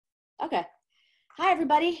Okay. Hi,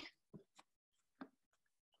 everybody.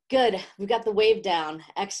 Good. We've got the wave down.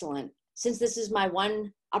 Excellent. Since this is my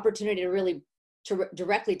one opportunity to really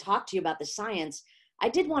directly talk to you about the science, I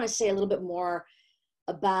did want to say a little bit more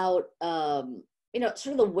about, sort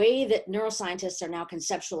of the way that neuroscientists are now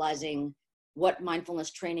conceptualizing what mindfulness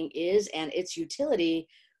training is and its utility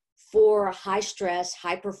for high stress,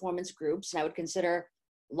 high performance groups. And I would consider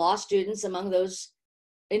law students among those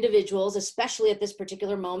individuals, especially at this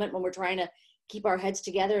particular moment when we're trying to keep our heads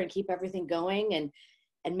together and keep everything going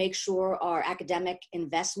and make sure our academic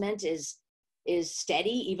investment is steady,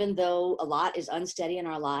 even though a lot is unsteady in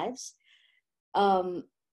our lives. And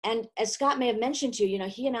as Scott may have mentioned to you,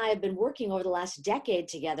 he and I have been working over the last decade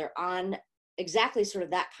together on exactly sort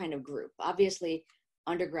of that kind of group. Obviously,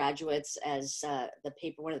 undergraduates, as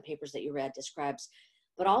one of the papers that you read describes,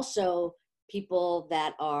 but also people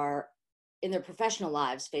that are in their professional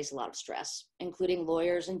lives face a lot of stress, including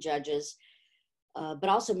lawyers and judges, but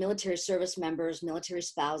also military service members, military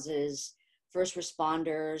spouses, first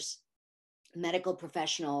responders, medical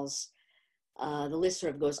professionals. The list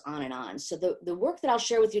sort of goes on and on. So the work that I'll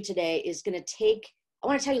share with you today is going to I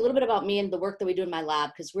want to tell you a little bit about me and the work that we do in my lab,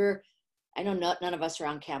 because I know none of us are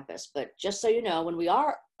on campus, but just so you know, when we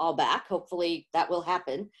are all back, hopefully that will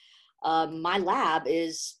happen, my lab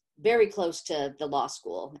is very close to the law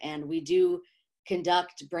school, and we do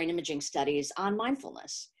conduct brain imaging studies on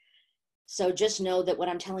mindfulness. So just know that what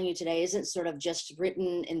I'm telling you today isn't sort of just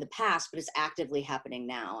written in the past, but it's actively happening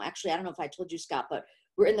now. Actually, I don't know if I told you, Scott, but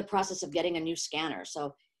we're in the process of getting a new scanner.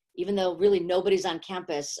 So even though really nobody's on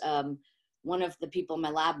campus, one of the people in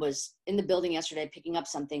my lab was in the building yesterday picking up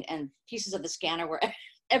something, and pieces of the scanner were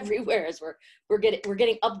everywhere as we're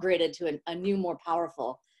getting upgraded to a new, more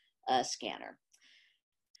powerful scanner.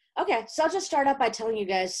 Okay, so I'll just start out by telling you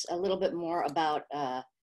guys a little bit more about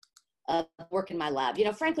work in my lab.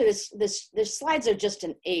 Frankly, this slides are just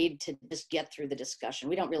an aid to just get through the discussion.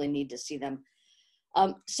 We don't really need to see them.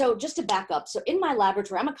 So just to back up, so in my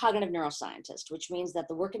laboratory, I'm a cognitive neuroscientist, which means that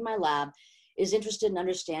the work in my lab is interested in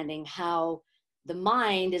understanding how the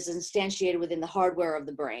mind is instantiated within the hardware of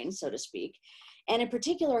the brain, so to speak, and in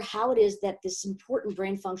particular, how it is that this important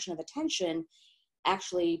brain function of attention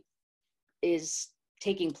actually is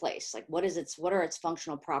taking place. Like, what are its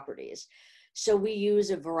functional properties? So we use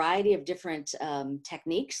a variety of different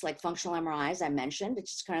techniques, like functional MRI, as I mentioned.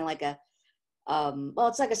 It's just kind of like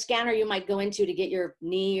it's like a scanner you might go into to get your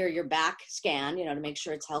knee or your back scanned, to make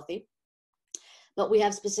sure it's healthy. But we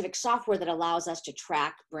have specific software that allows us to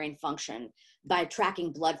track brain function by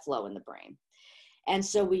tracking blood flow in the brain. And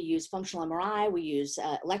so we use functional MRI, we use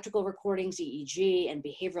electrical recordings, EEG, and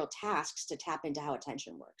behavioral tasks to tap into how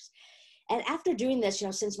attention works. And after doing this,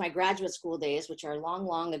 since my graduate school days, which are long,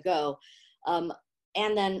 long ago, and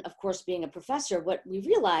then, of course, being a professor, what we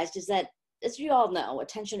realized is that, as you all know,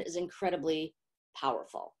 attention is incredibly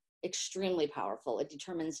powerful, extremely powerful.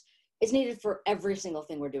 It's needed for every single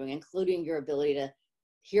thing we're doing, including your ability to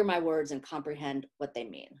hear my words and comprehend what they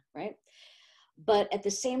mean, right? But at the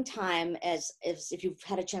same time, if you've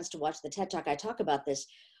had a chance to watch the TED Talk, I talk about this,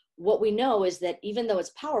 what we know is that even though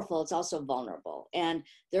it's powerful, it's also vulnerable. And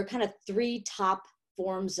there are kind of three top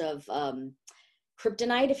forms of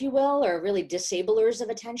kryptonite, if you will, or really disablers of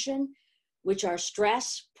attention, which are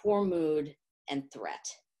stress, poor mood, and threat.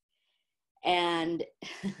 And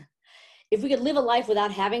if we could live a life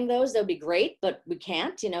without having those, that would be great, but we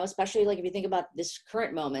can't, especially like if you think about this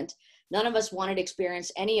current moment, none of us wanted to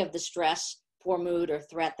experience any of the stress, poor mood, or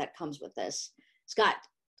threat that comes with this. Scott,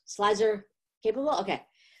 slides are capable? Okay.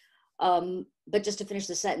 But just to finish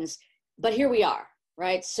the sentence, but here we are,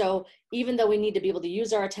 right? So even though we need to be able to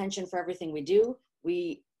use our attention for everything we do,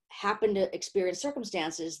 we happen to experience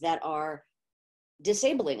circumstances that are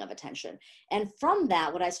disabling of attention. And from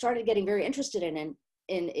that, what I started getting very interested in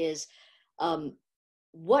is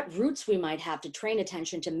what routes we might have to train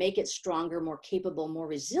attention to make it stronger, more capable, more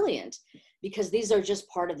resilient, because these are just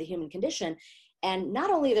part of the human condition. And not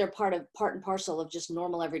only they're part and parcel of just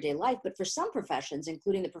normal everyday life, but for some professions,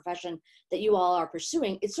 including the profession that you all are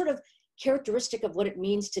pursuing, it's sort of characteristic of what it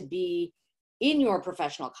means to be in your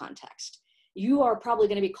professional context. You are probably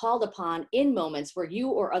going to be called upon in moments where you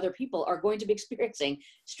or other people are going to be experiencing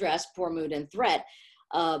stress, poor mood, and threat.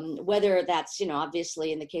 Whether that's,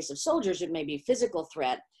 obviously in the case of soldiers, it may be physical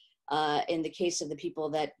threat. In the case of the people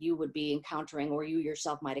that you would be encountering or you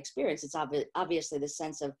yourself might experience, it's obviously the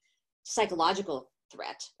sense of psychological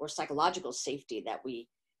threat or psychological safety that we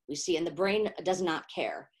see. And the brain does not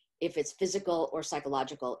care if it's physical or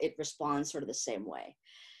psychological. It responds sort of the same way.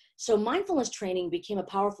 So mindfulness training became a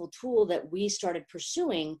powerful tool that we started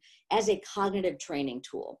pursuing as a cognitive training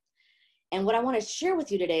tool. And what I want to share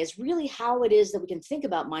with you today is really how it is that we can think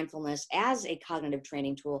about mindfulness as a cognitive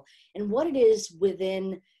training tool and what it is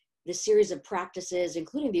within the series of practices,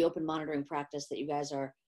 including the open monitoring practice that you guys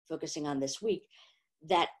are focusing on this week,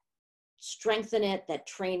 that strengthen it, that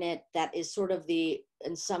train it, that is sort of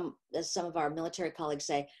as some of our military colleagues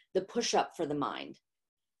say, the push-up for the mind,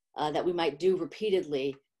 that we might do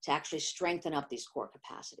repeatedly to actually strengthen up these core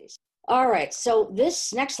capacities. All right, so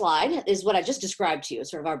this next slide is what I just described to you,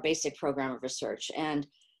 sort of our basic program of research. And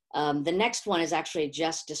the next one is actually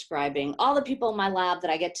just describing all the people in my lab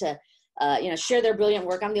that I get to share their brilliant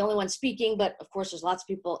work. I'm the only one speaking, but of course there's lots of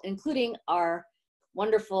people, including our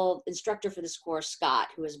wonderful instructor for this course, Scott,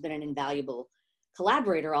 who has been an invaluable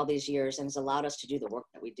collaborator all these years and has allowed us to do the work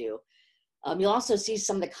that we do. You'll also see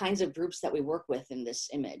some of the kinds of groups that we work with in this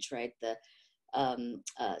image, right? The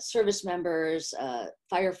service members,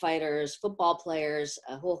 firefighters, football players,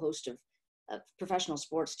 a whole host of professional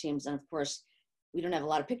sports teams. And of course, we don't have a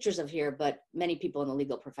lot of pictures of here, but many people in the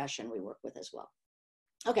legal profession we work with as well.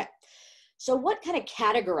 Okay, so what kind of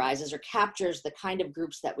categorizes or captures the kind of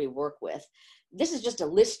groups that we work with? This is just a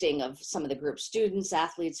listing of some of the groups: students,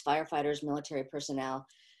 athletes, firefighters, military personnel.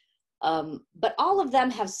 But all of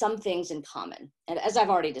them have some things in common, and as I've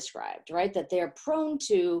already described, right, that they're prone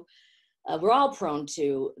to, we're all prone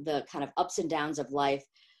to the kind of ups and downs of life.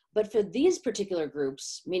 But for these particular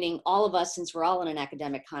groups, meaning all of us, since we're all in an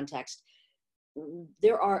academic context,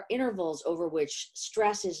 there are intervals over which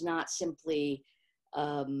stress is not simply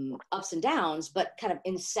ups and downs, but kind of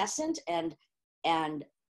incessant and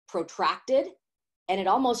protracted. And it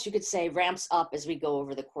almost, you could say, ramps up as we go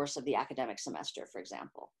over the course of the academic semester, for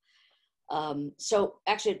example. So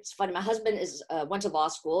actually, it's funny. My husband went to law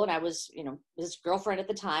school, and I was, his girlfriend at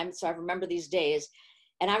the time. So I remember these days.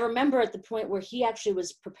 And I remember at the point where he actually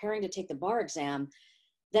was preparing to take the bar exam,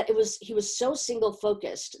 that he was so single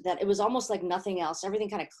focused that it was almost like nothing else. Everything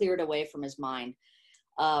kind of cleared away from his mind.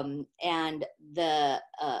 And the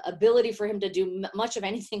ability for him to do much of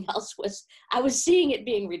anything else I was seeing it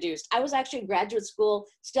being reduced. I was actually in graduate school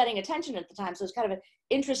studying attention at the time. So it was kind of an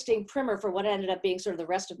interesting primer for what ended up being sort of the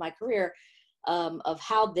rest of my career, of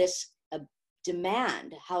how this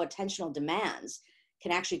how attentional demands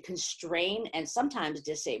can actually constrain and sometimes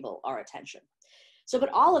disable our attention. So, but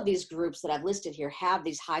all of these groups that I've listed here have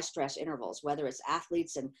these high stress intervals, whether it's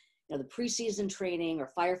athletes and the preseason training,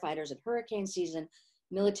 or firefighters in hurricane season,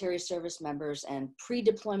 military service members, and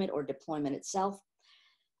pre-deployment or deployment itself.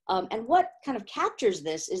 And what kind of captures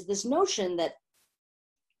this is this notion that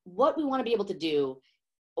what we want to be able to do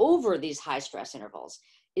over these high stress intervals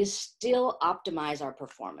is still optimize our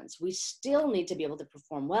performance. We still need to be able to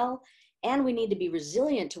perform well, and we need to be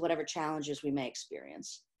resilient to whatever challenges we may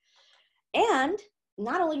experience. And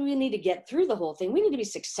not only do we need to get through the whole thing, we need to be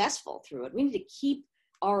successful through it. We need to keep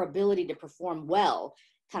our ability to perform well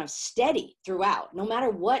kind of steady throughout, no matter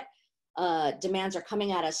what demands are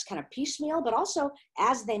coming at us kind of piecemeal, but also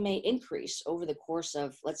as they may increase over the course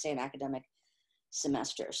of, let's say, an academic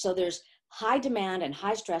semester. So there's high demand and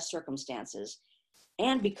high stress circumstances.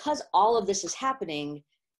 And because all of this is happening,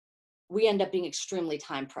 we end up being extremely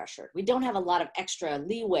time pressured. We don't have a lot of extra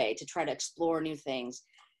leeway to try to explore new things,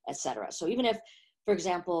 etc. So even if, for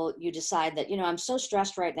example, you decide that, I'm so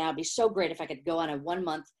stressed right now, it'd be so great if I could go on a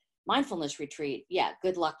 1-month mindfulness retreat. Yeah,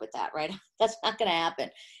 good luck with that, right? That's not going to happen.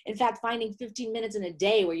 In fact, finding 15 minutes in a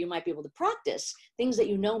day where you might be able to practice things that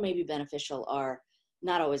may be beneficial are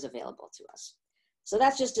not always available to us. So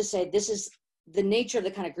that's just to say, this is the nature of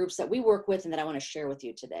the kind of groups that we work with and that I want to share with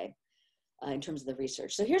you today in terms of the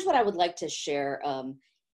research. So here's what I would like to share, and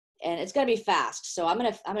it's going to be fast. So I'm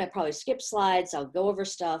going to probably skip slides. I'll go over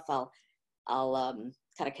stuff. I'll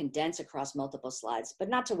kind of condense across multiple slides, but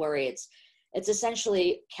not to worry. It's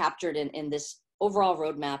essentially captured in this overall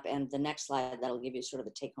roadmap, and the next slide that'll give you sort of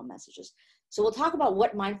the take-home messages. So we'll talk about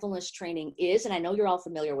what mindfulness training is, and I know you're all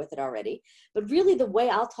familiar with it already, but really the way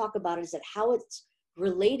I'll talk about it is that how it's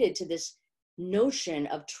related to this notion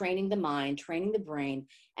of training the mind, training the brain,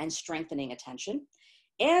 and strengthening attention.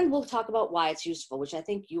 And we'll talk about why it's useful, which I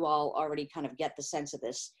think you all already kind of get the sense of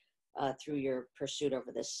this through your pursuit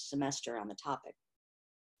over this semester on the topic.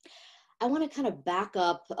 I want to kind of back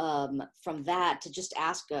up from that to just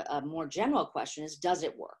ask a more general question: is, does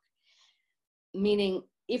it work? Meaning,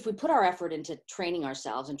 if we put our effort into training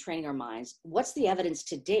ourselves and training our minds, what's the evidence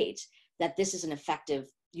to date that this is an effective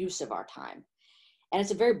use of our time? And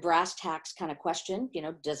it's a very brass tacks kind of question,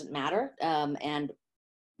 does it matter? And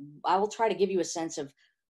I will try to give you a sense of,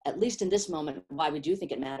 at least in this moment, why we do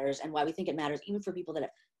think it matters, and why we think it matters even for people that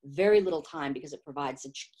have very little time, because it provides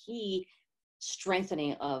such key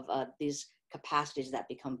strengthening of these capacities that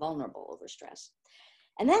become vulnerable over stress.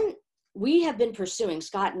 And then we have been pursuing,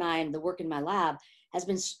 Scott and I, and the work in my lab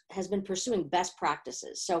has been pursuing best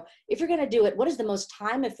practices. So if you're going to do it, what is the most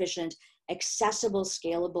time efficient, accessible,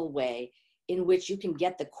 scalable way in which you can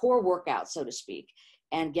get the core workout, so to speak,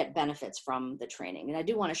 and get benefits from the training? And I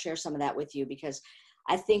do want to share some of that with you, because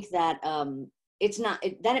I think that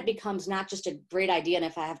then it becomes not just a great idea, and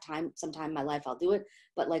if I have time, sometime in my life, I'll do it.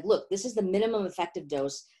 But like, look, this is the minimum effective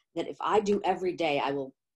dose that if I do every day, I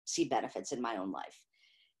will see benefits in my own life.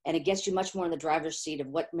 And it gets you much more in the driver's seat of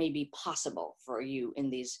what may be possible for you in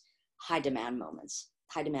these high demand moments,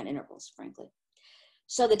 high demand intervals, frankly.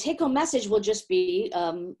 So the take home message will just be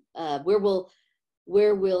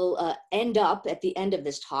where we'll end up at the end of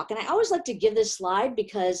this talk. And I always like to give this slide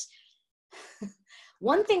because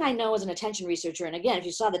one thing I know as an attention researcher, and again, if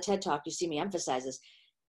you saw the TED Talk, you see me emphasize this,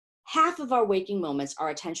 half of our waking moments, our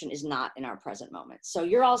attention is not in our present moment. So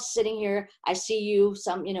you're all sitting here, I see you,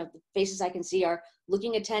 some, the faces I can see are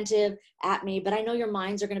looking attentive at me, but I know your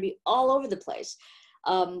minds are going to be all over the place.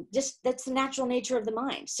 That's the natural nature of the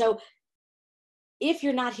mind. So if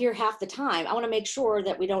you're not here half the time, I want to make sure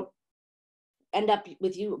that we don't end up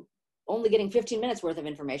with you only getting 15 minutes worth of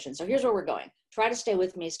information. So here's where we're going. Try to stay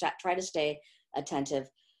with me, try to stay attentive.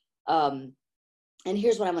 And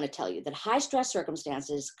here's what I'm going to tell you, that high stress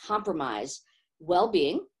circumstances compromise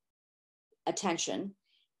well-being, attention,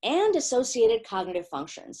 and associated cognitive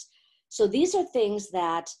functions. So these are things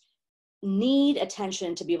that need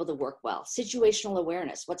attention to be able to work well. Situational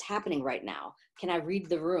awareness, what's happening right now? Can I read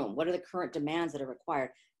the room? What are the current demands that are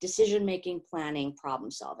required? Decision-making, planning,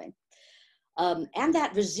 problem solving. And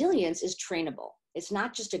that resilience is trainable. It's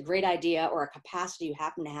not just a great idea or a capacity you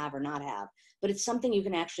happen to have or not have, but it's something you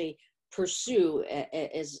can actually pursue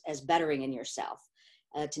as bettering in yourself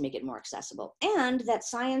to make it more accessible. And that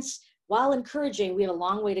science, while encouraging, we have a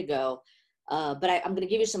long way to go, but I'm going to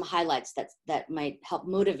give you some highlights that might help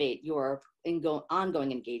motivate your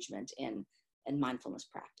ongoing engagement in mindfulness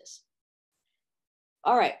practice.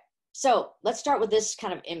 All right, so let's start with this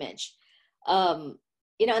kind of image. And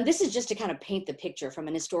this is just to kind of paint the picture from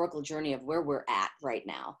an historical journey of where we're at right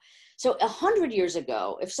now. So 100 years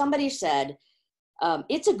ago, if somebody said,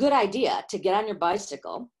 it's a good idea to get on your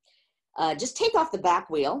bicycle, just take off the back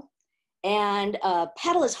wheel and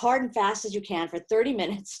pedal as hard and fast as you can for 30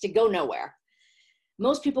 minutes to go nowhere,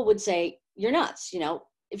 most people would say, you're nuts.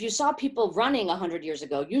 If you saw people running 100 years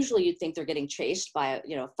ago, usually you'd think they're getting chased by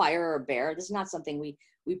a fire or a bear. This is not something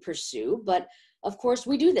we pursue, but of course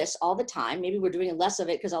we do this all the time. Maybe we're doing less of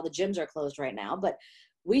it because all the gyms are closed right now, but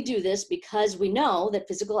we do this because we know that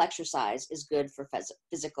physical exercise is good for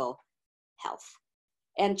physical health.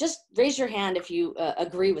 And just raise your hand if you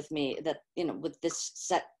agree with me that, with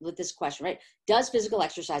this question, right? Does physical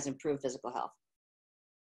exercise improve physical health?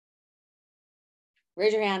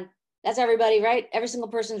 Raise your hand. That's everybody, right? Every single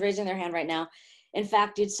person's raising their hand right now. In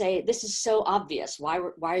fact, you'd say, this is so obvious. Why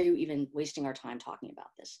are you even wasting our time talking about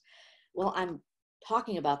this? Well, I'm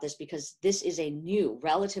talking about this because this is a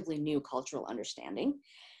relatively new cultural understanding.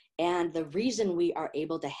 And the reason we are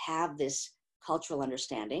able to have this cultural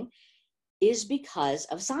understanding is because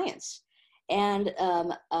of science. And,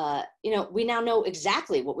 we now know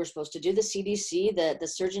exactly what we're supposed to do. The CDC, the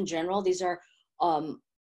Surgeon General, these are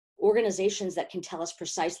organizations that can tell us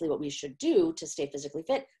precisely what we should do to stay physically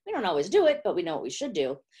fit. We don't always do it, but we know what we should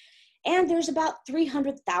do. And there's about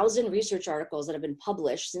 300,000 research articles that have been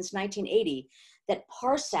published since 1980 that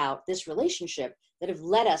parse out this relationship that have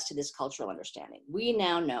led us to this cultural understanding. We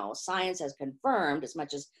now know, science has confirmed, as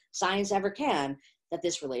much as science ever can, that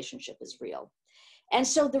this relationship is real. And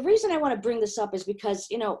so the reason I want to bring this up is because,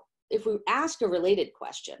 if we ask a related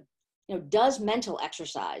question, does mental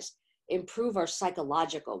exercise improve our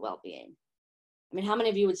psychological well-being? I mean, how many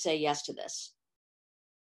of you would say yes to this?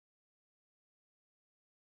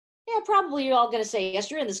 Yeah, probably you're all going to say yes.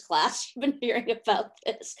 You're in this class. You've been hearing about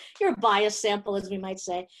this. You're a bias sample, as we might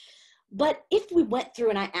say. But if we went through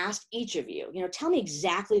and I asked each of you, tell me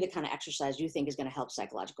exactly the kind of exercise you think is going to help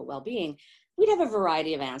psychological well-being, we'd have a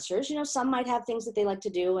variety of answers. Some might have things that they like to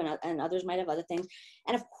do and others might have other things.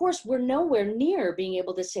 And of course, we're nowhere near being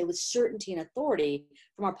able to say with certainty and authority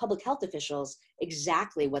from our public health officials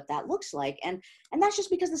exactly what that looks like. And that's just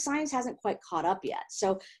because the science hasn't quite caught up yet.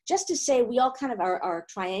 So just to say we all kind of are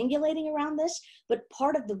triangulating around this, but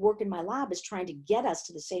part of the work in my lab is trying to get us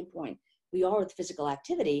to the same point we are with physical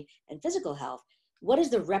activity and physical health. What is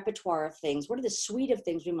the repertoire of things? What are the suite of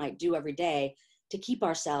things we might do every day to keep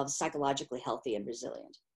ourselves psychologically healthy and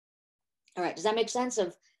resilient? All right, does that make sense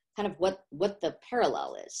of kind of what the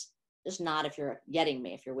parallel is? Just nod if you're getting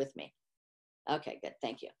me, if you're with me. Okay, good,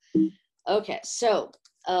 thank you. Okay, so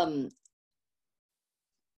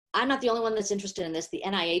I'm not the only one that's interested in this. The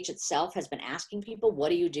NIH itself has been asking people, what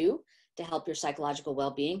do you do to help your psychological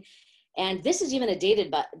well-being? And this is even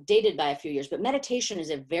dated by a few years, but meditation is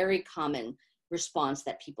a very common response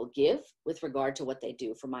that people give with regard to what they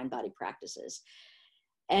do for mind-body practices.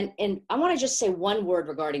 And I want to just say one word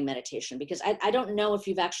regarding meditation, because I don't know if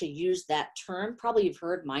you've actually used that term. Probably you've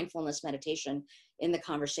heard mindfulness meditation in the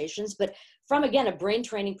conversations, but from, again, a brain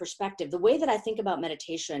training perspective, the way that I think about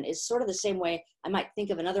meditation is sort of the same way I might think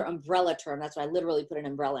of another umbrella term. That's why I literally put an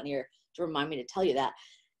umbrella in here to remind me to tell you that.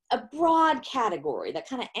 A broad category that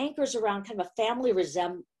kind of anchors around kind of a family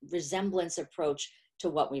resemblance approach to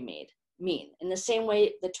what we mean. In the same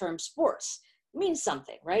way the term sports means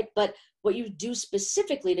something, right? But what you do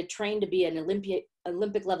specifically to train to be an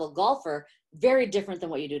Olympic level golfer, very different than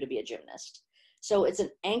what you do to be a gymnast. So it's an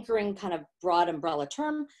anchoring kind of broad umbrella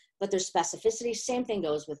term, but there's specificity. Same thing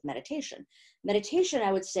goes with meditation. Meditation,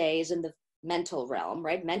 I would say, is in the mental realm,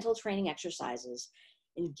 right? Mental training exercises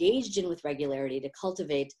engaged in with regularity to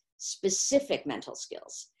cultivate specific mental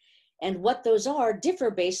skills. And what those are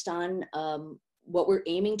differ based on what we're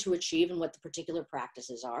aiming to achieve and what the particular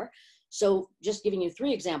practices are. So just giving you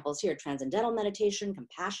 3 examples here: transcendental meditation,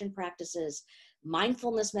 compassion practices,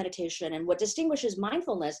 mindfulness meditation. And what distinguishes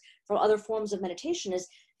mindfulness from other forms of meditation is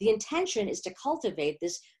the intention is to cultivate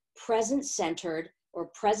this present-centered or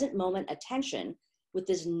present moment attention with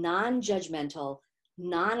this non-judgmental,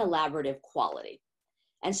 non-elaborative quality.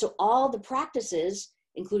 And so all the practices,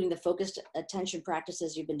 including the focused attention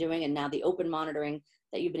practices you've been doing, and now the open monitoring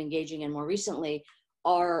that you've been engaging in more recently,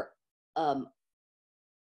 are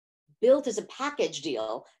built as a package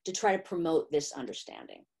deal to try to promote this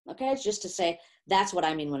understanding. Okay, it's just to say that's what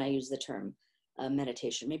I mean when I use the term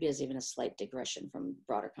meditation. Maybe as even a slight digression from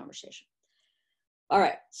broader conversation. All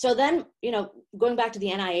right, so then, going back to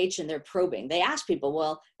the NIH and their probing, they ask people,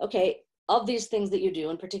 well, okay, of these things that you do,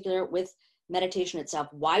 in particular with meditation itself,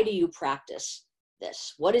 why do you practice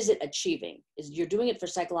this? What is it achieving? You're doing it for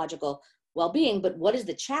psychological well-being, but what is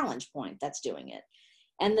the challenge point that's doing it?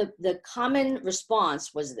 And the common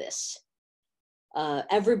response was this.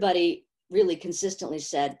 Everybody really consistently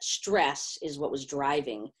said stress is what was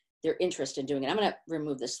driving their interest in doing it. I'm going to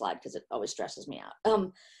remove this slide because it always stresses me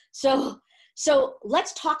out. So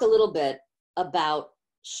let's talk a little bit about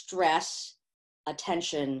stress,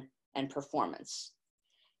 attention, and performance.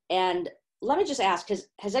 And let me just ask,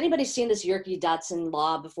 has anybody seen this Yerke-Dodson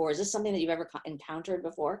law before? Is this something that you've ever encountered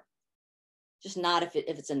before? Just nod if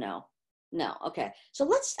it's a no. No, okay. So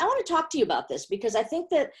I want to talk to you about this, because I think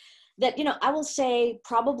that I will say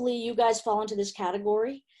probably you guys fall into this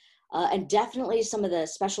category, and definitely some of the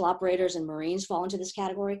special operators and Marines fall into this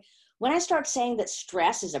category. When I start saying that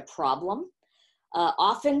stress is a problem,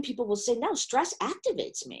 often people will say, no, stress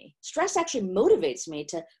activates me. Stress actually motivates me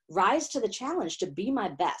to rise to the challenge, to be my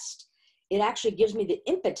best. It actually gives me the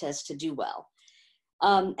impetus to do well.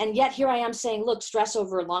 And yet here I am saying, look, stress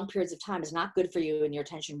over long periods of time is not good for you, and your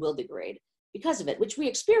attention will degrade because of it, which we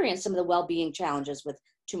experience some of the well-being challenges with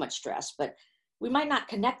too much stress, but we might not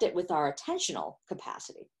connect it with our attentional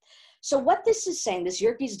capacity. So what this is saying, this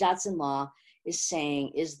Yerke-Dodson law is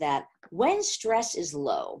saying, is that when stress is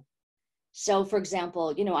low, so for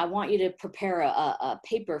example, I want you to prepare a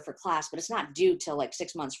paper for class, but it's not due till like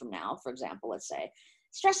 6 months from now, for example, let's say.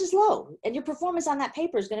 Stress is low, and your performance on that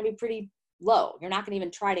paper is going to be pretty low. You're not going to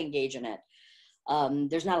even try to engage in it.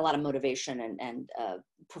 There's not a lot of motivation, and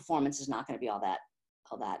performance is not going to be all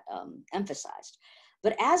that emphasized.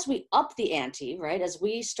 But as we up the ante, right, as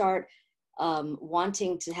we start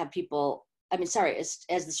wanting to have people,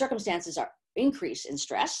 as the circumstances are increase in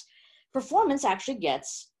stress, performance actually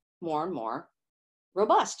gets more and more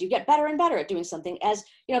robust. You get better and better at doing something. As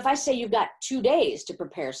if I say you've got 2 days to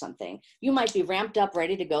prepare something, you might be ramped up,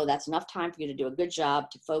 ready to go. That's enough time for you to do a good job,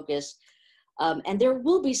 to focus. And there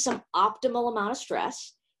will be some optimal amount of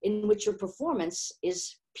stress in which your performance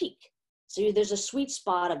is peak. So there's a sweet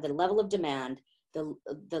spot of the level of demand, the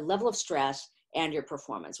level of stress, and your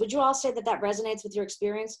performance. Would you all say that resonates with your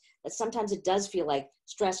experience? That sometimes it does feel like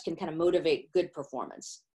stress can kind of motivate good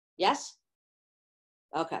performance. Yes?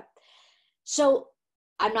 Okay. So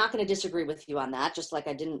I'm not going to disagree with you on that, just like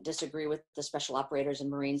I didn't disagree with the special operators and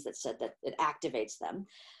Marines that said that it activates them.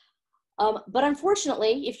 But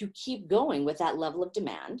unfortunately, if you keep going with that level of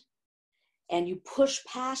demand and you push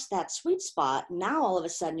past that sweet spot, now all of a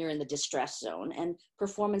sudden you're in the distress zone and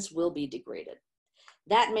performance will be degraded.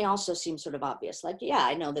 That may also seem sort of obvious. Like, yeah,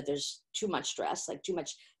 I know that there's too much stress, like too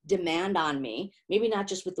much demand on me, maybe not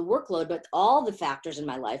just with the workload, but all the factors in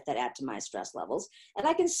my life that add to my stress levels. And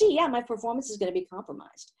I can see, yeah, my performance is going to be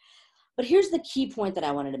compromised. But here's the key point that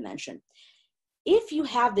I wanted to mention. If you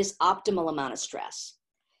have this optimal amount of stress,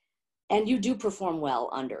 and you do perform well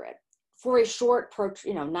under it. For a short,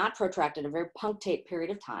 not protracted, a very punctate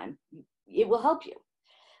period of time, it will help you.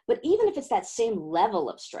 But even if it's that same level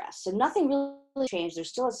of stress, so nothing really changed, there's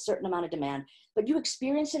still a certain amount of demand, but you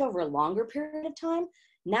experience it over a longer period of time,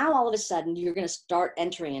 now all of a sudden you're going to start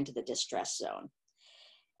entering into the distress zone.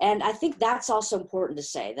 And I think that's also important to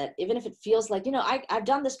say, that even if it feels like, I've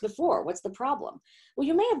done this before, what's the problem? Well,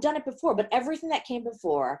 you may have done it before, but everything that came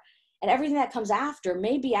before and everything that comes after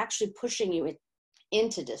may be actually pushing you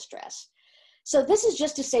into distress. So this is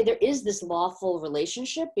just to say there is this lawful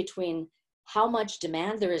relationship between how much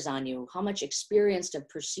demand there is on you, how much experienced of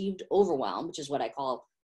perceived overwhelm, which is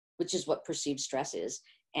what perceived stress is,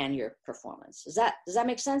 and your performance. Does that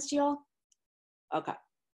make sense to you all? Okay.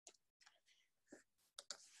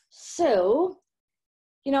 So,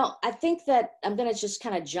 I think that I'm going to just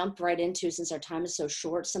kind of jump right into, since our time is so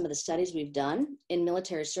short, some of the studies we've done in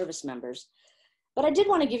military service members. But I did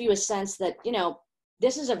want to give you a sense that,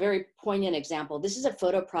 this is a very poignant example. This is a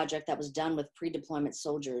photo project that was done with pre-deployment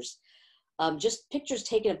soldiers. Just pictures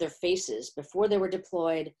taken of their faces before they were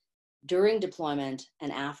deployed, during deployment,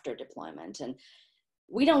 and after deployment. And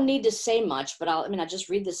we don't need to say much, but I'll just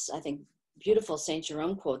read this, I think, beautiful St.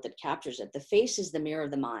 Jerome quote that captures it. The face is the mirror of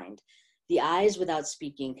the mind. The eyes, without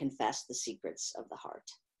speaking, confess the secrets of the heart.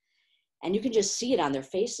 And you can just see it on their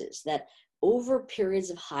faces, that over periods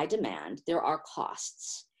of high demand, there are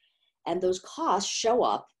costs. And those costs show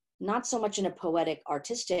up, not so much in a poetic,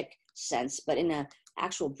 artistic sense, but in an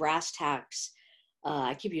actual brass tacks.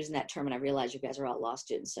 I keep using that term, and I realize you guys are all law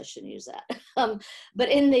students, so I shouldn't use that. But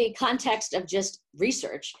in the context of just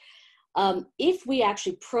research, if we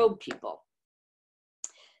actually probe people,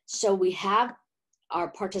 so we have our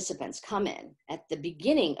participants come in at the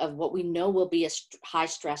beginning of what we know will be a high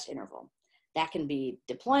stress interval. That can be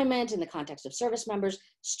deployment in the context of service members,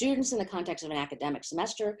 students in the context of an academic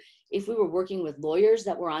semester. If we were working with lawyers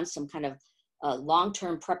that were on some kind of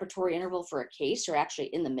long-term preparatory interval for a case, or actually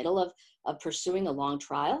in the middle of pursuing a long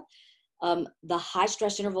trial, the high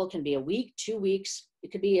stress interval can be a week, 2 weeks.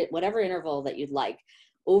 It could be at whatever interval that you'd like,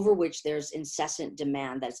 over which there's incessant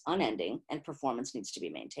demand that's unending and performance needs to be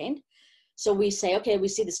maintained. So we say, okay, we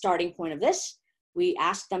see the starting point of this. We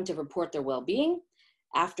ask them to report their well-being.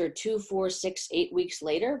 After 2, 4, 6, 8 weeks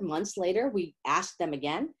later, months later, we ask them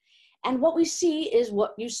again. And what we see is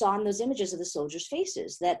what you saw in those images of the soldiers'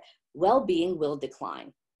 faces, that well-being will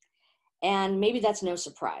decline. And maybe that's no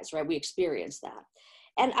surprise, right? We experience that.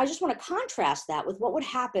 And I just want to contrast that with what would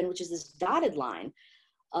happen, which is this dotted line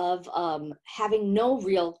of having no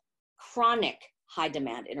real chronic high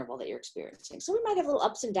demand interval that you're experiencing. So we might have little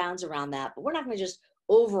ups and downs around that, but we're not going to just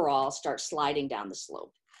overall start sliding down the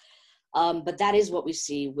slope. But that is what we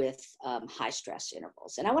see with high stress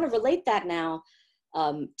intervals. And I want to relate that now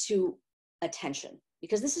to attention,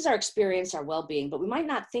 because this is our experience, our well-being, but we might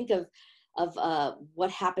not think of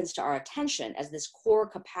what happens to our attention as this core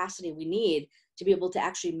capacity we need to be able to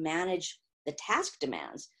actually manage the task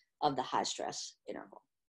demands of the high stress interval.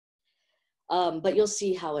 But you'll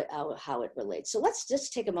see how it relates. So let's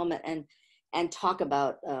just take a moment and talk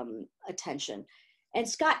about attention. And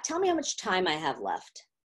Scott, tell me how much time I have left.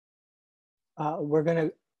 We're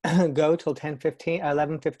going to go till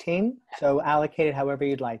 11:15. So allocate it however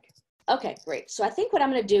you'd like. Okay, great. So I think what I'm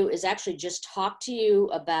going to do is actually just talk to you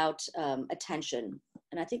about attention.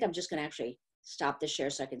 And I think I'm just going to actually stop the share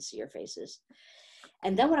so I can see your faces.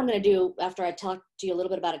 And then what I'm going to do after I talk to you a little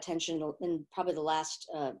bit about attention in probably the last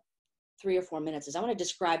 3 or 4 minutes is I want to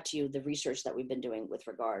describe to you the research that we've been doing with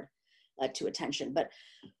regard to attention. But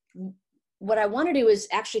what I want to do is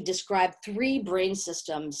actually describe 3 brain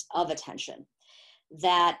systems of attention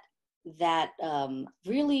that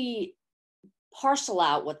really parcel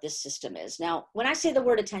out what this system is. Now, when I say the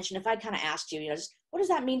word attention, if I kind of asked you, just, what does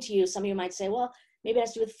that mean to you? Some of you might say, well, maybe it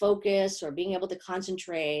has to do with focus or being able to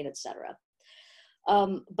concentrate, etc.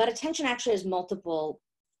 But attention actually has multiple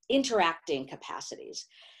interacting capacities.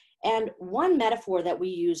 And one metaphor that we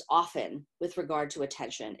use often with regard to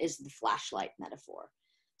attention is the flashlight metaphor.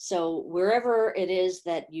 So wherever it is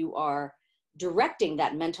that you are directing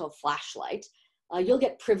that mental flashlight, you'll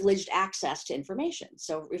get privileged access to information.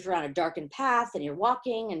 So if you're on a darkened path and you're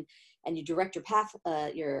walking and you direct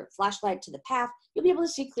your flashlight to the path, you'll be able to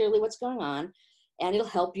see clearly what's going on, and it'll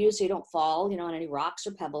help you so you don't fall, on any rocks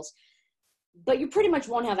or pebbles. But you pretty much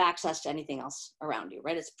won't have access to anything else around you,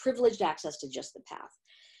 right? It's privileged access to just the path.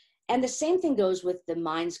 And the same thing goes with the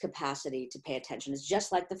mind's capacity to pay attention. It's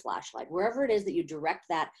just like the flashlight. Wherever it is that you direct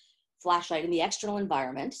that flashlight in the external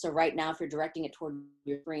environment. So right now, if you're directing it toward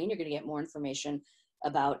your screen, you're going to get more information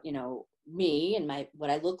about, me and what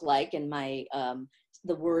I look like and my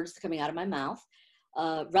the words coming out of my mouth.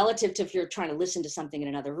 relative to if you're trying to listen to something in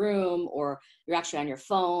another room or you're actually on your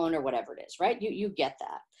phone or whatever it is, right? You get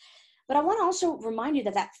that. But I want to also remind you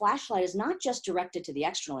that that flashlight is not just directed to the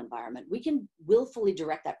external environment. We can willfully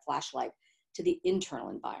direct that flashlight to the internal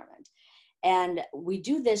environment. And we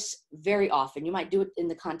do this very often. You might do it in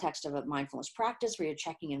the context of a mindfulness practice where you're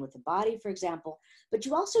checking in with the body, for example, but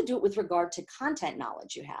you also do it with regard to content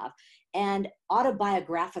knowledge you have and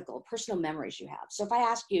autobiographical personal memories you have. So if I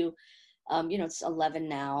ask you, it's 11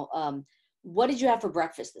 now, what did you have for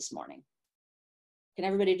breakfast this morning? Can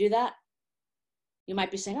everybody do that? You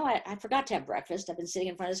might be saying, oh, I forgot to have breakfast. I've been sitting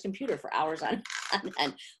in front of this computer for hours on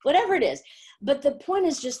end, whatever it is. But the point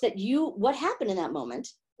is just that what happened in that moment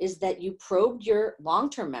is that you probed your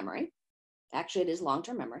long-term memory. Actually, it is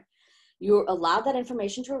long-term memory. You allowed that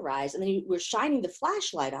information to arise, and then you were shining the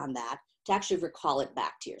flashlight on that to actually recall it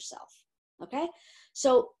back to yourself, okay?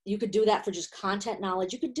 So you could do that for just content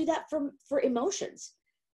knowledge. You could do that for emotions.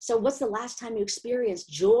 So what's the last time you experienced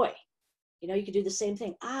joy? You could do the same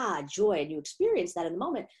thing, joy, and you experience that in the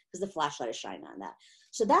moment because the flashlight is shining on that.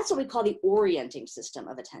 So that's what we call the orienting system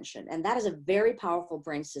of attention, and that is a very powerful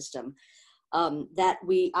brain system that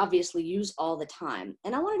we obviously use all the time.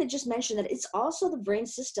 And I wanted to just mention that it's also the brain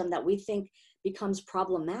system that we think becomes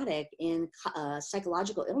problematic in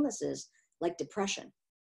psychological illnesses like depression.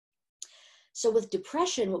 So with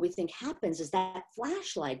depression, what we think happens is that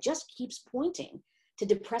flashlight just keeps pointing to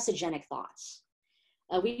depressogenic thoughts.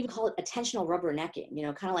 We even call it attentional rubbernecking,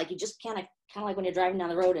 kind of like you just kind of like when you're driving down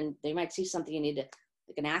the road and you might see something you need to,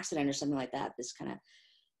 like an accident or something like that, this kind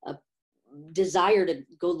of desire to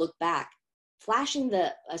go look back. Pointing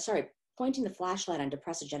the flashlight on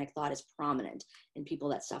depressogenic thought is prominent in people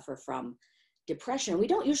that suffer from depression. We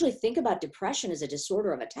don't usually think about depression as a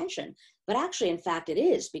disorder of attention, but actually, in fact, it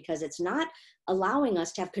is, because it's not allowing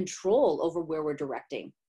us to have control over where we're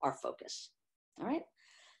directing our focus. All right.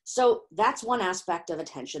 So that's one aspect of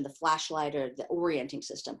attention, the flashlight or the orienting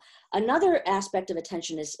system. Another aspect of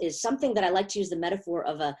attention is something that I like to use the metaphor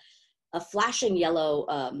of a flashing yellow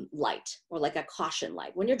light, or like a caution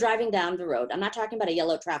light. When you're driving down the road, I'm not talking about a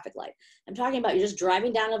yellow traffic light. I'm talking about you're just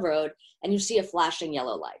driving down the road and you see a flashing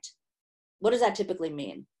yellow light. What does that typically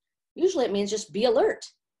mean? Usually it means just be alert,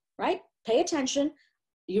 right? Pay attention.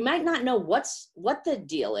 You might not know what the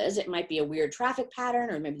deal is. It might be a weird traffic pattern,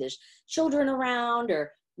 or maybe there's children around,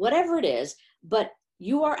 or whatever it is, but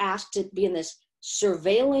you are asked to be in this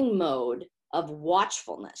surveilling mode of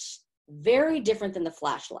watchfulness, very different than the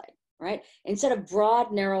flashlight. Right? Instead of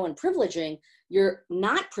broad, narrow, and privileging, you're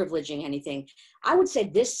not privileging anything. I would say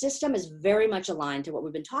this system is very much aligned to what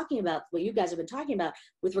we've been talking about, what you guys have been talking about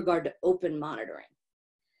with regard to open monitoring.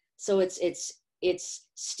 So it's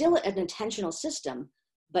still an intentional system,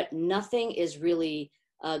 but nothing is really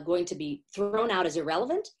going to be thrown out as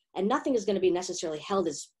irrelevant, and nothing is going to be necessarily held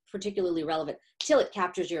as particularly relevant till it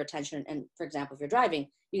captures your attention. And for example, if you're driving,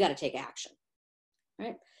 you got to take action,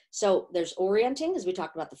 right? So there's orienting, as we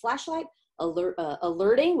talked about the flashlight,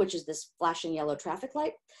 alerting, which is this flashing yellow traffic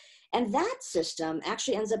light. And that system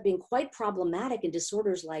actually ends up being quite problematic in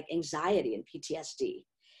disorders like anxiety and PTSD.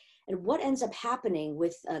 And what ends up happening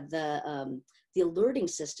with the alerting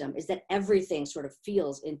system is that everything sort of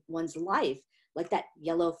feels in one's life like that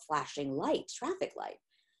yellow flashing light, traffic light.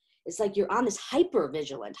 It's like you're on this hyper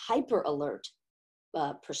vigilant, hyper alert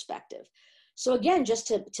perspective. So again, just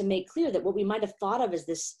to make clear that what we might have thought of as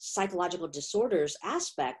this psychological disorders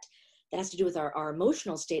aspect that has to do with our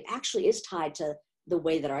emotional state actually is tied to the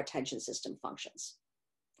way that our attention system functions,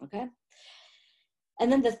 okay?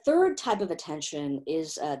 And then the third type of attention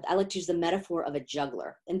is, I like to use the metaphor of a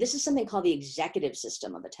juggler. And this is something called the executive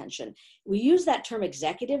system of attention. We use that term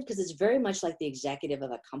executive because it's very much like the executive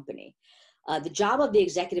of a company. The job of the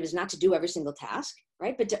executive is not to do every single task,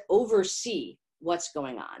 right? But to oversee what's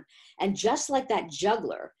going on. And just like that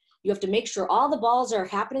juggler, you have to make sure all the balls are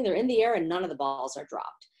happening, they're in the air, and none of the balls are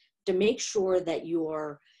dropped, to make sure that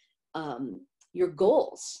your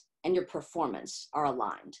goals and your performance are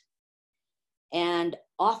aligned. And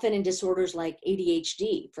often in disorders like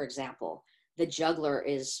ADHD, for example, the juggler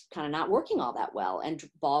is kind of not working all that well and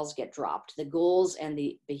balls get dropped. The goals and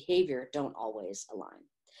the behavior don't always align.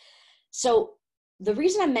 So the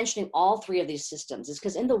reason I'm mentioning all three of these systems is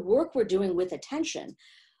because in the work we're doing with attention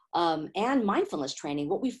and mindfulness training,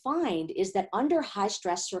 what we find is that under high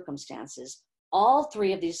stress circumstances, all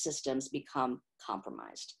three of these systems become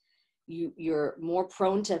compromised. You're more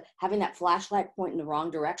prone to having that flashlight point in the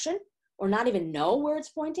wrong direction, or not even know where it's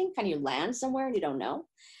pointing. Kind of you land somewhere and you don't know.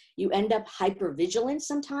 You end up hypervigilant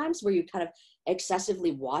sometimes, where you kind of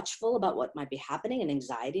excessively watchful about what might be happening, and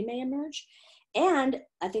anxiety may emerge. And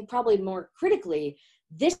I think probably more critically,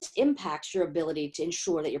 this impacts your ability to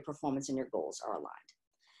ensure that your performance and your goals are aligned.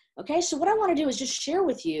 Okay, so what I want to do is just share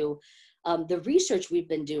with you the research we've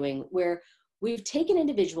been doing where we've taken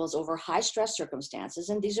individuals over high stress circumstances,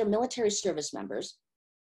 and these are military service members.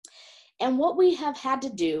 And what we have had to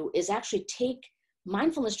do is actually take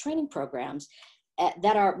mindfulness training programs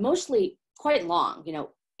that are mostly quite long,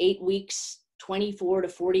 8 weeks, 24 to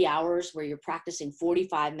 40 hours, where you're practicing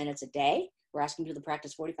 45 minutes a day. We're asking people to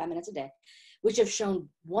practice 45 minutes a day, which have shown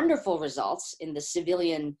wonderful results in the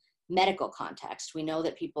civilian medical context. We know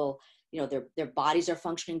that people, their bodies are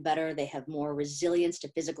functioning better. They have more resilience to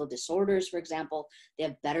physical disorders, for example. They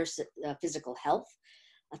have better physical health.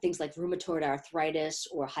 Things like rheumatoid arthritis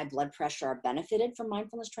or high blood pressure are benefited from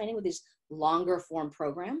mindfulness training with these longer form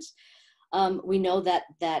programs. We know that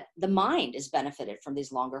the mind is benefited from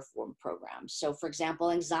these longer form programs. So for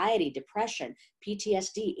example, anxiety, depression,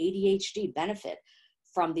 PTSD, ADHD benefit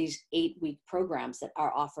from these 8-week programs that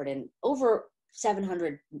are offered in over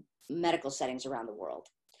 700 medical settings around the world.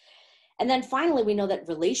 And then finally, we know that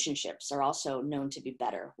relationships are also known to be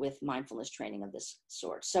better with mindfulness training of this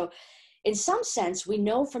sort. So in some sense, we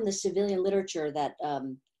know from the civilian literature that,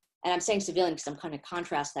 and I'm saying civilian because I'm kind of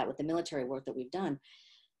contrast that with the military work that we've done.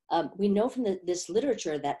 We know from this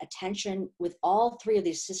literature that attention with all three of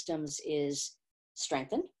these systems is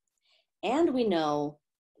strengthened. And we know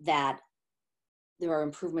that there are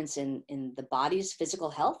improvements in the body's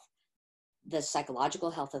physical health, the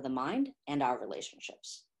psychological health of the mind, and our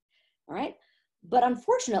relationships. All right. But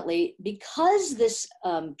unfortunately, because this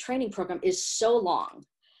training program is so long,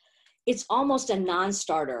 it's almost a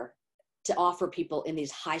non-starter to offer people in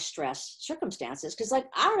these high stress circumstances. Because I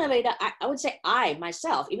don't have I would say I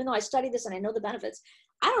myself, even though I study this and I know the benefits,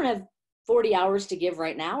 I don't have 40 hours to give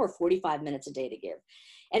right now or 45 minutes a day to give.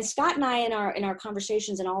 And Scott and I in our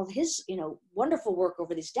conversations and all of his wonderful work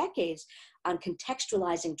over these decades on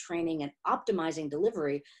contextualizing training and optimizing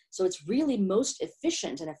delivery so it's really most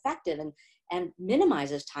efficient and effective and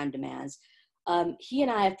minimizes time demands, he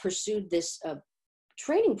and I have pursued this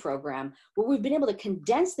training program where we've been able to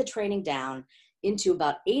condense the training down into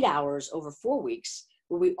about 8 hours over 4 weeks,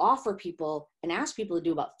 where we offer people and ask people to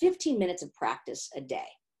do about 15 minutes of practice a day.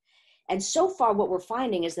 And so far what we're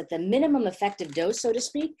finding is that the minimum effective dose, so to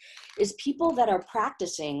speak, is people that are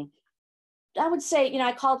practicing, I would say,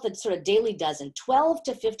 I call it the sort of daily dozen, 12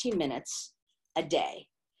 to 15 minutes a day.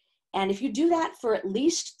 And if you do that for at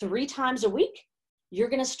least 3 times a week, you're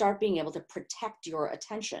going to start being able to protect your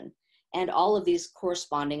attention and all of these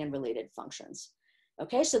corresponding and related functions.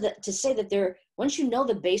 Okay, so that to say that once you know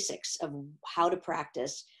the basics of how to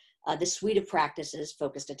practice, the suite of practices,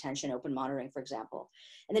 focused attention, open monitoring, for example,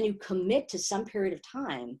 and then you commit to some period of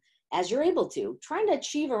time as you're able to, trying to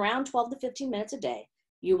achieve around 12 to 15 minutes a day,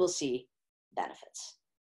 you will see benefits.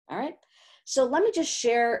 All right, so let me just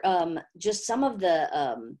share just some of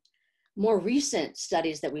the more recent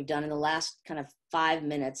studies that we've done in the last kind of 5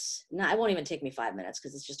 minutes. No, it won't even take me 5 minutes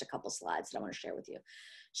because it's just a couple slides that I want to share with you.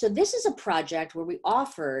 So this is a project where we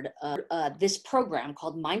offered this program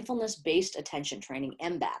called Mindfulness-Based Attention Training,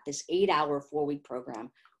 MBAT, this 8-hour, 4-week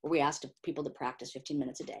program where we asked people to practice 15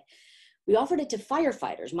 minutes a day. We offered it to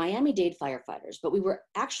firefighters, Miami-Dade firefighters, but we were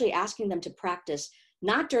actually asking them to practice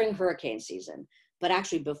not during hurricane season, but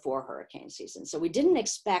actually before hurricane season. So we didn't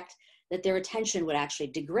expect that their attention would actually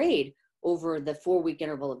degrade over the 4-week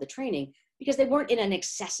interval of the training because they weren't in an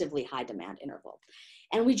excessively high demand interval.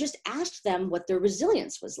 And we just asked them what their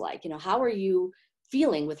resilience was like. How are you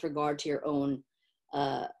feeling with regard to your own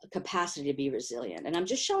capacity to be resilient? And I'm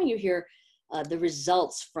just showing you here the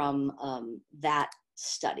results from that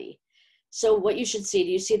study. So what you should see, do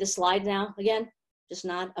you see the slide now again? Just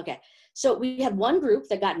nod, okay. So we had one group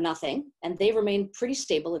that got nothing and they remained pretty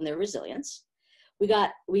stable in their resilience.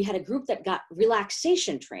 We had a group that got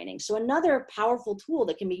relaxation training. So another powerful tool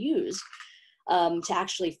that can be used to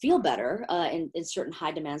actually feel better in certain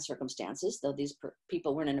high demand circumstances, though these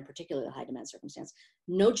people weren't in a particularly high demand circumstance.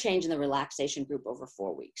 No change in the relaxation group over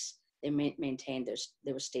 4 weeks. They maintained,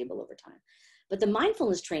 they were stable over time. But the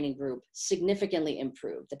mindfulness training group significantly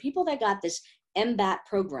improved. The people that got this MBAT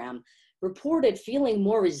program reported feeling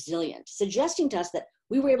more resilient, suggesting to us that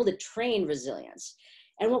we were able to train resilience.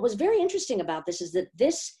 And what was very interesting about this is that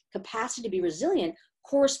this capacity to be resilient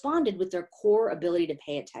corresponded with their core ability to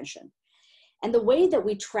pay attention. And the way that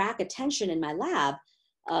we track attention in my lab,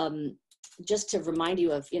 just to remind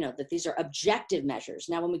you of, that these are objective measures.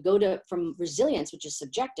 Now, when we go from resilience, which is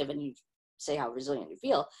subjective, and you say how resilient you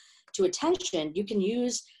feel, to attention, you can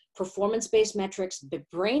use performance-based metrics,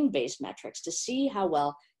 brain-based metrics to see how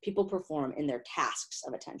well people perform in their tasks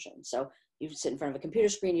of attention. So you sit in front of a computer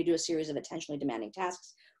screen, you do a series of attentionally demanding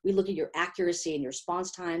tasks. We look at your accuracy and your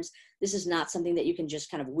response times. This is not something that you can just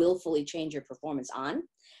kind of willfully change your performance on.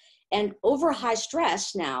 And over high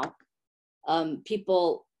stress now,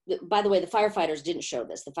 people, by the way, the firefighters didn't show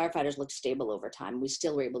this. The firefighters looked stable over time. We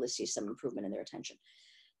still were able to see some improvement in their attention.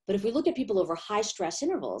 But if we look at people over high stress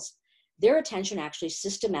intervals, their attention actually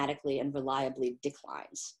systematically and reliably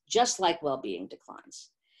declines, just like well-being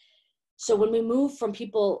declines. So when we move from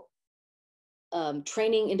people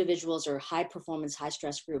training individuals or high performance, high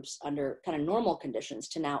stress groups under kind of normal conditions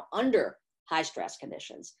to now under high stress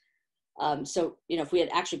conditions. So, if we had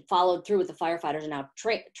actually followed through with the firefighters and now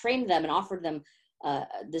trained them and offered them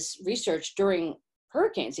this research during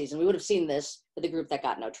hurricane season, we would have seen this for the group that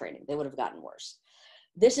got no training. They would have gotten worse.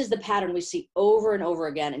 This is the pattern we see over and over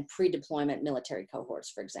again in pre-deployment military cohorts,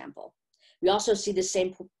 for example. We also see the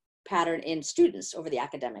same pattern in students over the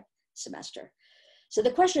academic semester. So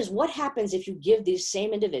the question is, what happens if you give these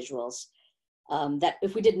same individuals that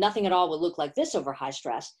if we did nothing at all would look like this over high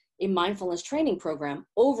stress, a mindfulness training program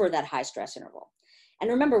over that high stress interval? And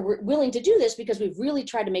remember, we're willing to do this because we've really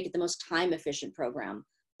tried to make it the most time efficient program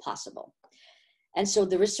possible. And so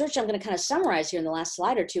the research I'm going to kind of summarize here in the last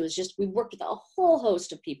slide or two is just, we've worked with a whole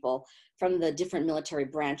host of people from the different military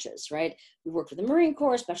branches, right? We've worked with the Marine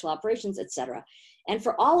Corps, Special Operations, et cetera. And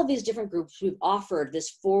for all of these different groups, we've offered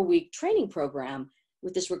this 4-week training program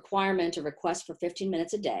with this requirement or request for 15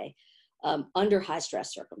 minutes a day under high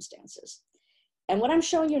stress circumstances. And what I'm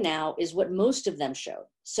showing you now is what most of them showed.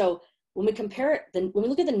 So when we compare it, when we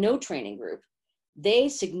look at the no training group, they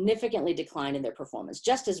significantly declined in their performance,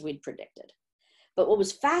 just as we'd predicted. But what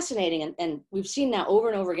was fascinating, and we've seen now over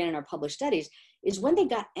and over again in our published studies, is when they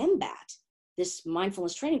got MBAT, this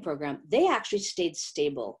mindfulness training program, they actually stayed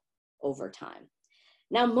stable over time.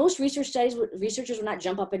 Now, most researchers would not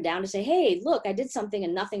jump up and down to say, hey, look, I did something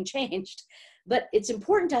and nothing changed. But it's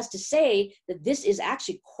important to us to say that this is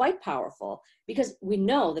actually quite powerful, because we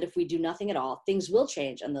know that if we do nothing at all, things will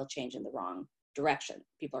change, and they'll change in the wrong direction.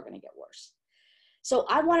 People are going to get worse. So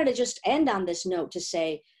I wanted to just end on this note to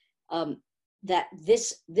say that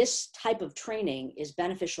this type of training is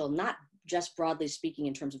beneficial, not just broadly speaking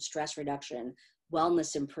in terms of stress reduction,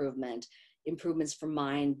 wellness improvement, improvements for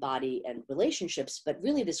mind, body, and relationships, but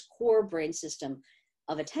really this core brain system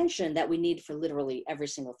of attention that we need for literally every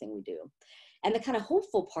single thing we do. And the kind of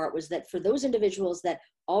hopeful part was that for those individuals that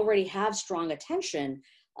already have strong attention,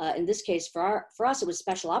 in this case for us it was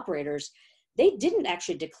special operators, they didn't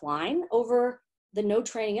actually decline over the no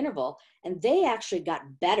training interval, and they actually got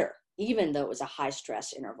better even though it was a high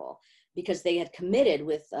stress interval, because they had committed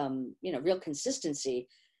with real consistency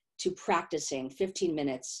to practicing 15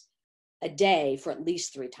 minutes a day for at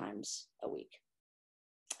least 3 times a week.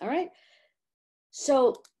 All right.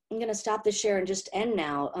 So I'm going to stop the share and just end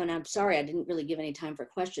now. And I'm sorry, I didn't really give any time for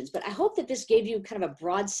questions, but I hope that this gave you kind of a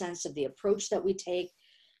broad sense of the approach that we take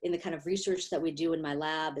in the kind of research that we do in my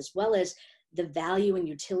lab, as well as the value and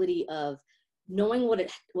utility of knowing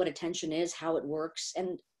what attention is, how it works,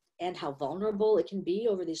 and how vulnerable it can be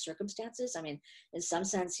over these circumstances. I mean, in some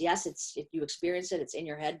sense, yes, if you experience it, it's in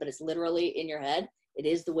your head, but it's literally in your head. It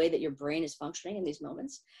is the way that your brain is functioning in these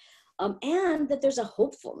moments. And that there's a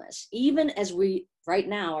hopefulness, even as we right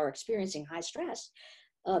now are experiencing high stress.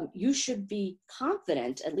 You should be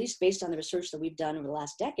confident, at least based on the research that we've done over the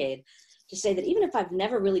last decade, to say that even if I've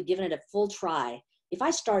never really given it a full try, if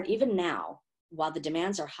I start even now, while the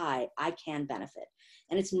demands are high, I can benefit.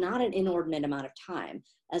 And it's not an inordinate amount of time,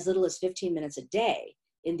 as little as 15 minutes a day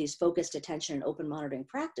in these focused attention and open monitoring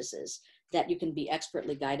practices that you can be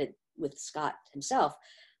expertly guided with Scott himself,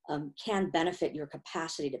 can benefit your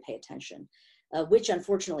capacity to pay attention, which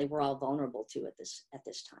unfortunately we're all vulnerable to at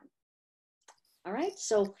this time. All right,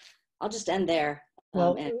 so I'll just end there.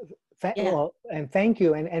 And thank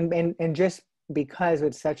you. And just because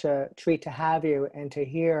it's such a treat to have you and to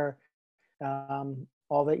hear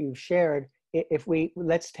all that you've shared,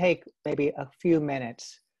 let's take maybe a few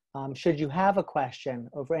minutes. Should you have a question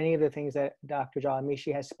over any of the things that Dr. Jha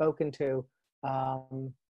Amishi has spoken to,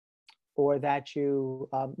 or that you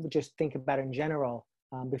just think about in general,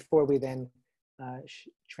 before we then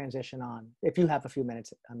transition on. If you have a few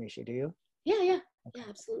minutes, Amishi, do you? Yeah, okay. Yeah,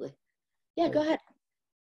 absolutely. Yeah, go ahead.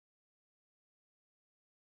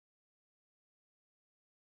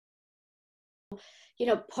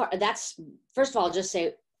 That's, first of all, I'll just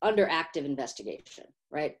say under active investigation,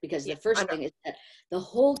 right? Because the first thing is that the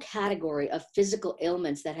whole category of physical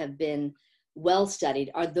ailments that have been well studied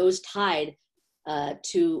are those tied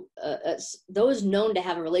to those known to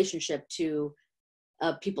have a relationship to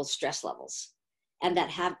people's stress levels, and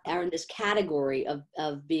that are in this category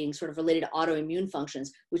of being sort of related to autoimmune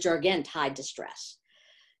functions, which are again tied to stress.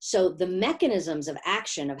 So the mechanisms of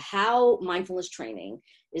action of how mindfulness training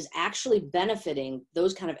is actually benefiting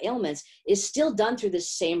those kind of ailments is still done through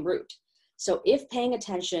this same route. So if paying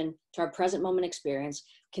attention to our present moment experience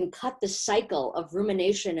can cut the cycle of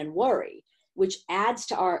rumination and worry, which adds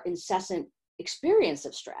to our incessant experience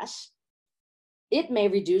of stress, it may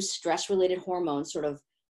reduce stress-related hormones sort of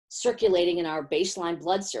circulating in our baseline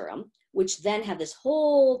blood serum, which then have this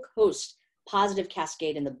whole host positive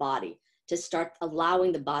cascade in the body to start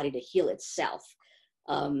allowing the body to heal itself.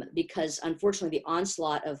 Because unfortunately, the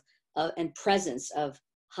onslaught of and presence of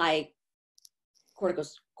high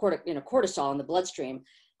cortisol in the bloodstream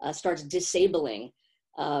starts disabling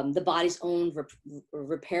the body's own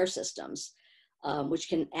repair systems, which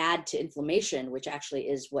can add to inflammation, which actually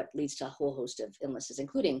is what leads to a whole host of illnesses,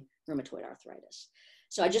 including rheumatoid arthritis.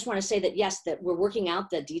 So I just want to say that, yes, that we're working out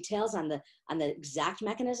the details on the exact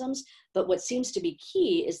mechanisms, but what seems to be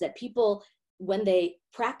key is that people, when they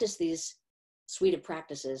practice these suite of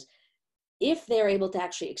practices, if they're able to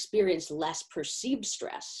actually experience less perceived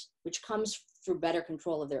stress, which comes through better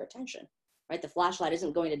control of their attention, right? The flashlight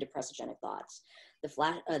isn't going to depressogenic thoughts.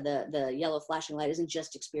 The yellow flashing light isn't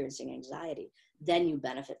just experiencing anxiety. Then you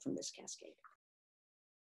benefit from this cascade.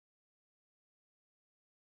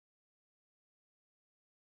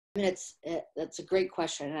 I mean, that's a great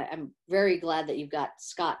question. I'm very glad that you've got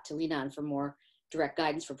Scott to lean on for more direct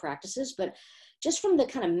guidance for practices, but just from the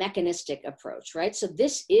kind of mechanistic approach, right? So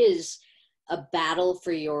this is a battle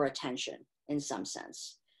for your attention in some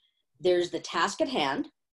sense. There's the task at hand,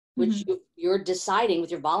 which you're deciding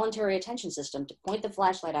with your voluntary attention system to point the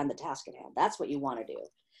flashlight on the task at hand. That's what you want to do.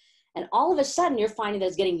 And all of a sudden you're finding that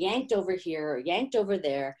it's getting yanked over here or yanked over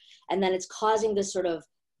there. And then it's causing this sort of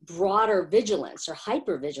broader vigilance or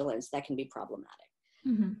hypervigilance that can be problematic.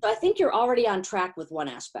 So I think you're already on track with one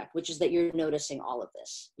aspect, which is that you're noticing all of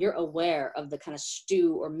this. You're aware of the kind of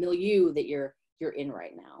stew or milieu that you're in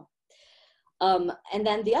right now. And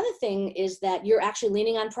then the other thing is that you're actually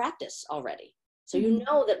leaning on practice already. So you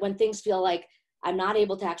know that when things feel like I'm not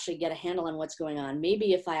able to actually get a handle on what's going on,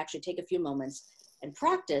 maybe if I actually take a few moments and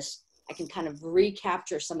practice, I can kind of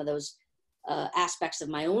recapture some of those aspects of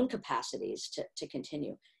my own capacities to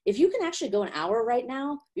continue. If you can actually go an hour right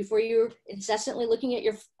now before you're incessantly looking at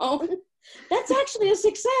your phone, that's actually a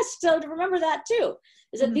success. So to remember that too,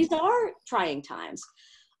 is that these are trying times.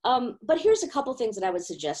 But here's a couple things that I would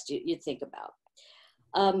suggest you think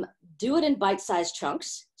about. Do it in bite-sized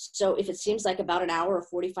chunks. So if it seems like about an hour or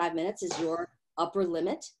 45 minutes is your upper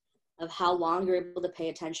limit of how long you're able to pay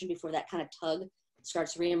attention before that kind of tug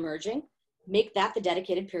starts reemerging, make that the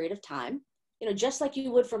dedicated period of time. You know, just like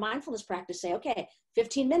you would for mindfulness practice, say, okay,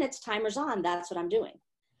 15 minutes, timer's on, that's what I'm doing.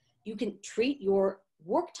 You can treat your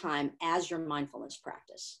work time as your mindfulness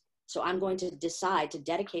practice. So I'm going to decide to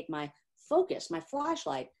dedicate my focus, my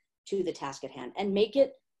flashlight, to the task at hand and make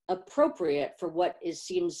it appropriate for what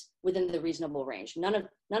seems within the reasonable range. None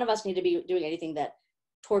of us need to be doing anything that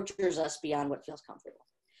tortures us beyond what feels comfortable.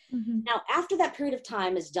 Now, after that period of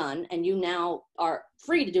time is done and you now are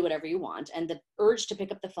free to do whatever you want, and the urge to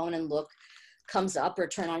pick up the phone and look comes up, or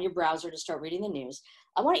turn on your browser to start reading the news,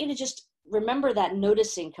 I want you to just remember that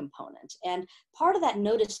noticing component. And part of that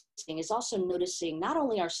noticing is also noticing not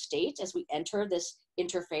only our state as we enter this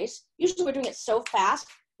interface. Usually we're doing it so fast,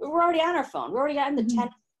 we're already on our phone. We're already on the 10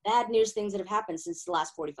 bad news things that have happened since the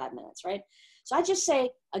last 45 minutes, right? So I just say,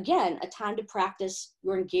 again, a time to practice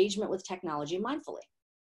your engagement with technology mindfully.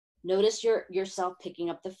 Notice yourself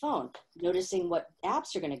picking up the phone, noticing what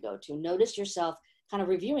apps you're going to go to, notice yourself kind of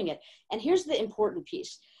reviewing it. And here's the important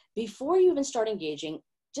piece. Before you even start engaging,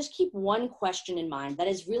 just keep one question in mind that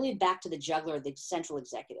is really back to the juggler, the central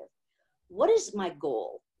executive. What is my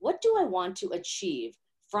goal? What do I want to achieve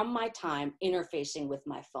from my time interfacing with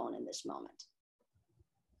my phone in this moment?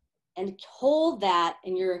 And hold that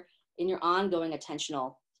in your ongoing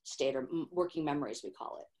attentional state, or working memories, we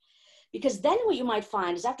call it. Because then what you might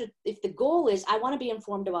find is if the goal is, I want to be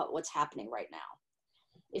informed about what's happening right now.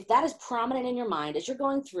 If that is prominent in your mind as you're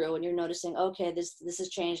going through and you're noticing, okay, this has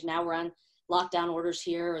changed, now we're on lockdown orders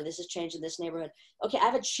here, or this has changed in this neighborhood. Okay,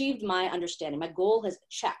 I've achieved my understanding. My goal has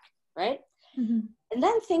check, right? And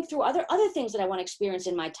then think through other things that I want to experience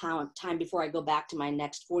in my time before I go back to my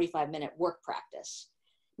next 45-minute work practice.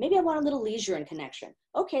 Maybe I want a little leisure and connection.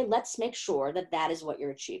 Okay, let's make sure that is what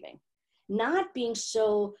you're achieving. Not being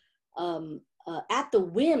so at the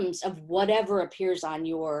whims of whatever appears on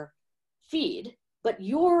your feed, but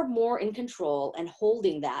you're more in control and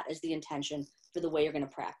holding that as the intention for the way you're going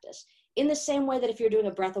to practice. In the same way that if you're doing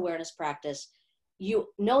a breath awareness practice, you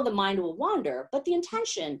know the mind will wander, but the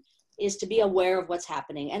intention is to be aware of what's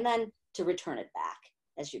happening and then to return it back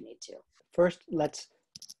as you need to. First, let's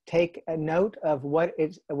take a note of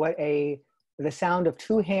the sound of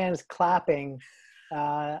two hands clapping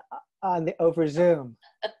over Zoom.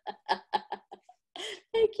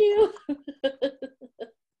 Thank you.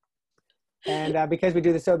 And because we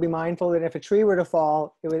do this, so be mindful that if a tree were to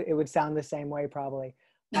fall, it would sound the same way probably,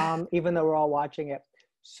 even though we're all watching it.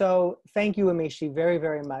 So thank you, Amishi, very,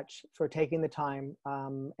 very much for taking the time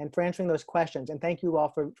and for answering those questions. And thank you all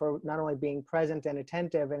for not only being present and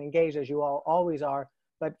attentive and engaged as you all always are,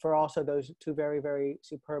 but for also those two very, very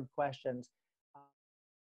superb questions.